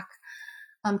traced back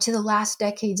to the last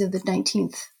decades of the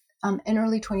 19th and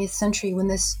early 20th century when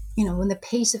when the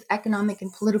pace of economic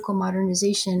and political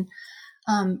modernization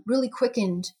really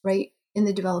quickened, right, in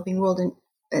the developing world, and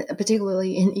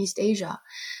particularly in East Asia.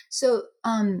 So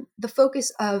the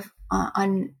focus of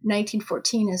on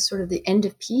 1914 as sort of the end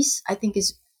of peace, I think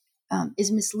is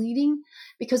misleading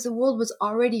because the world was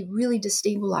already really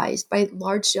destabilized by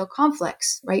large-scale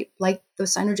conflicts, right, like the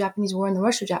Sino-Japanese War and the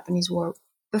Russo-Japanese War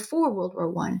before World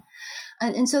War I.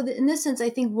 And so in this sense, I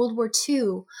think World War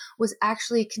II was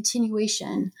actually a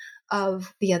continuation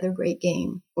of the other great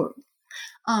game.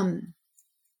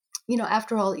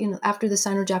 After all, after the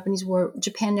Sino-Japanese War,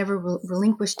 Japan never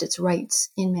relinquished its rights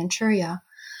in Manchuria.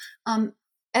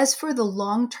 As for the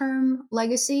long-term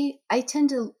legacy, I tend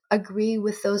to agree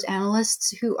with those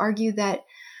analysts who argue that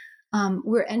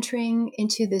we're entering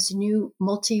into this new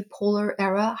multipolar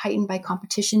era heightened by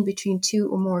competition between two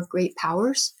or more great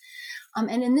powers.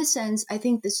 And in this sense, I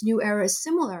think this new era is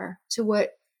similar to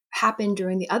what happened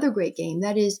during the other great game.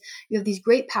 That is, you have these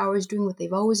great powers doing what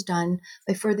they've always done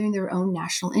by furthering their own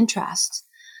national interests.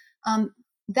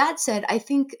 That said, I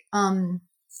think the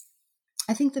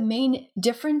main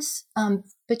difference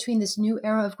between this new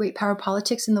era of great power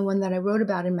politics and the one that I wrote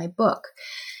about in my book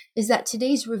is that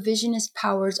today's revisionist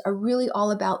powers are really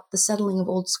all about the settling of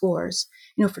old scores.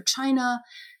 For China,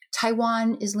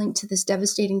 Taiwan is linked to this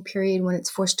devastating period when it's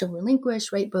forced to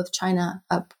relinquish, right, both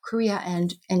Korea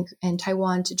and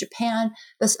Taiwan to Japan,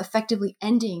 thus effectively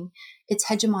ending its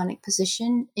hegemonic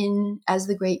position as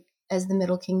the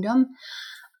Middle Kingdom.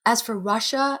 As for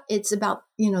Russia, it's about,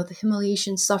 the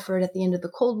humiliation suffered at the end of the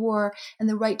Cold War and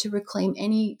the right to reclaim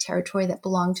any territory that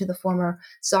belonged to the former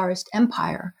Tsarist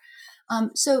empire.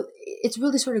 So it's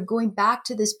really sort of going back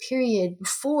to this period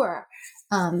before,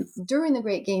 during the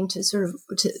Great Game, to sort of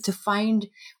to find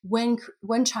when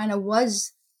China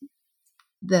was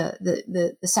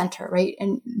the center, right,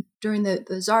 and during the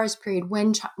Tsarist period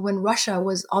when Russia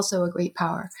was also a great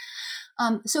power.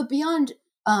 So beyond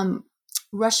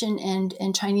Russian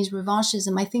and Chinese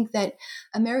revanchism, I think that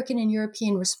American and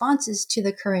European responses to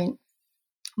the current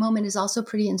moment is also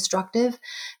pretty instructive,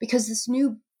 because this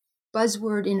new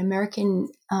buzzword in American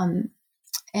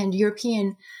and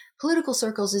European political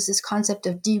circles is this concept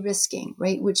of de-risking,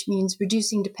 right, which means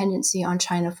reducing dependency on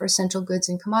China for essential goods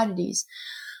and commodities.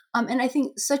 And I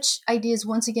think such ideas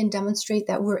once again demonstrate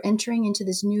that we're entering into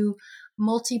this new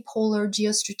multipolar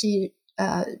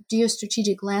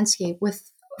geostrategic landscape with,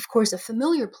 of course, a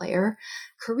familiar player,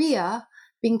 Korea,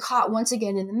 being caught once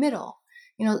again in the middle.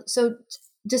 So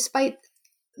despite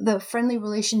the friendly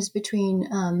relations between,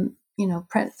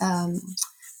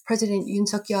 President Yoon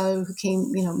Suk-yeol,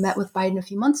 who met with Biden a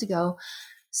few months ago,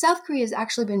 South Korea has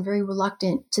actually been very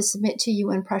reluctant to submit to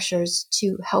UN pressures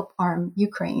to help arm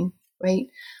Ukraine, right?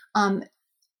 Um,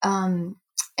 um,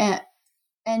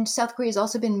 and South Korea has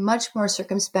also been much more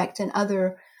circumspect than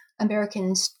other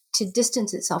Americans to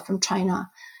distance itself from China.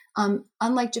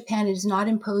 Unlike Japan, it has not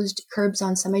imposed curbs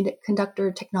on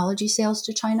semiconductor technology sales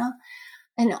to China.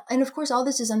 And of course, all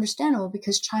this is understandable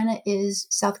because China is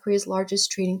South Korea's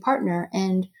largest trading partner,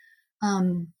 and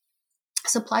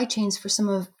supply chains for some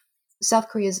of South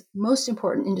Korea's most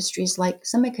important industries, like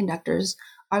semiconductors,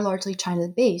 are largely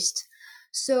China-based.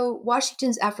 So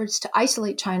Washington's efforts to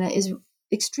isolate China is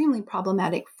extremely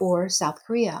problematic for South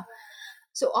Korea.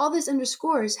 So all this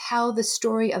underscores how the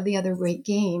story of the other great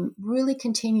game really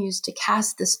continues to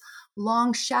cast this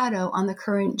long shadow on the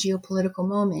current geopolitical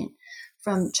moment,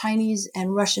 from Chinese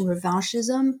and Russian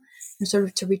revanchism, and sort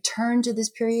of to return to this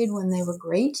period when they were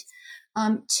great,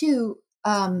 to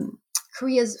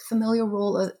Korea's familiar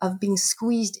role of being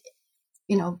squeezed,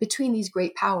 between these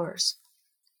great powers.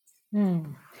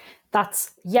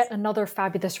 That's yet another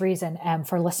fabulous reason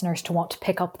for listeners to want to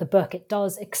pick up the book. It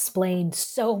does explain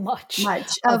so much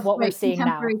of what we're seeing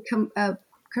now.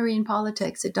 Korean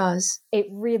politics, it does. It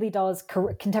really does.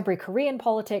 Contemporary Korean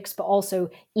politics, but also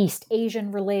East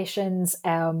Asian relations,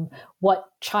 what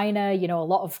China, a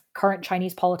lot of current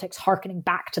Chinese politics harkening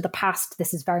back to the past.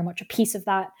 This is very much a piece of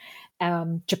that.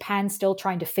 Japan still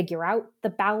trying to figure out the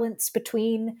balance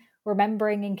between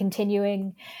remembering and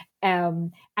continuing.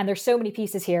 And there's so many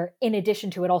pieces here, in addition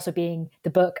to it also being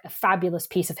the book, a fabulous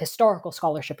piece of historical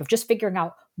scholarship of just figuring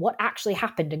out what actually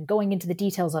happened and going into the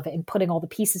details of it and putting all the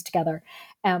pieces together.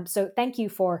 So thank you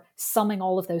for summing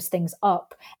all of those things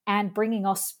up and bringing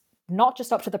us not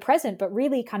just up to the present, but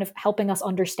really kind of helping us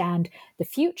understand the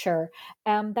future.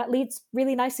 That leads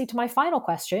really nicely to my final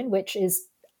question, which is,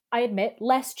 I admit,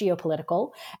 less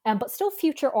geopolitical, but still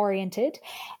future oriented.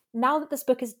 Now that this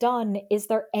book is done, is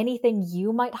there anything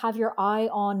you might have your eye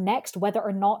on next, whether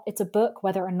or not it's a book,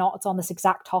 whether or not it's on this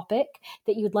exact topic,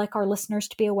 that you'd like our listeners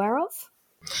to be aware of?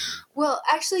 Well,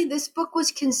 actually, this book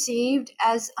was conceived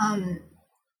as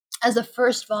the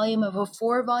first volume of a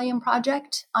 4-volume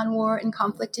project on war and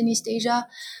conflict in East Asia.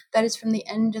 That is from the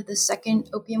end of the Second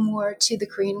Opium War to the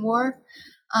Korean War.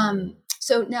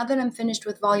 So now that I'm finished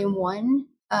with volume 1,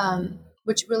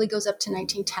 which really goes up to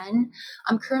 1910.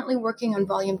 I'm currently working on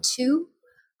volume 2,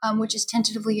 which is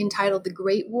tentatively entitled The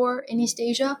Great War in East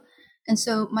Asia. And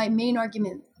so my main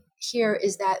argument here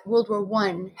is that World War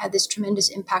I had this tremendous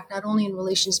impact, not only in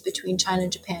relations between China,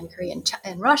 Japan, Korea,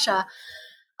 and Russia,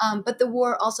 but the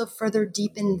war also further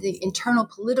deepened the internal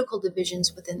political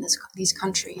divisions within these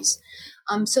countries.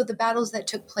 So the battles that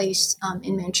took place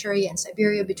in Manchuria and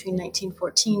Siberia between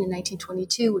 1914 and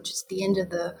 1922, which is the end of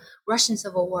the Russian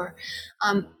Civil War,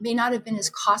 may not have been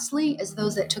as costly as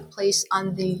those that took place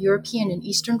on the European and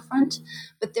Eastern Front,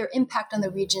 but their impact on the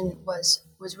region was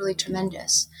really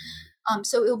tremendous.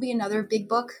 So it'll be another big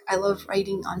book. I love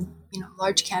writing on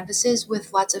large canvases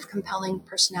with lots of compelling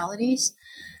personalities.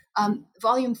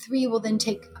 Volume 3 will then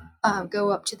go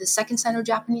up to the Second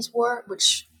Sino-Japanese War,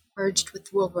 which merged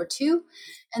with World War II.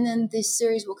 And then this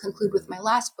series will conclude with my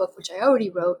last book, which I already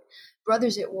wrote,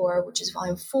 Brothers at War, which is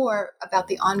volume 4, about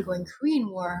the ongoing Korean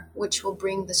War, which will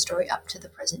bring the story up to the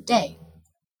present day.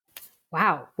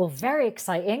 Wow. Well, very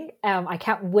exciting. I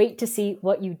can't wait to see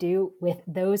what you do with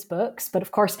those books. But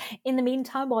of course, in the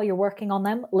meantime, while you're working on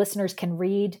them, listeners can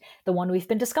read the one we've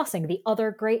been discussing, The Other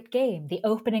Great Game, The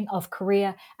Opening of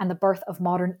Korea and the Birth of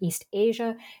Modern East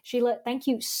Asia. Sheila, thank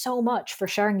you so much for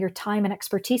sharing your time and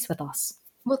expertise with us.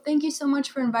 Well, thank you so much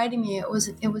for inviting me. It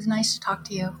was nice to talk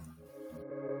to you.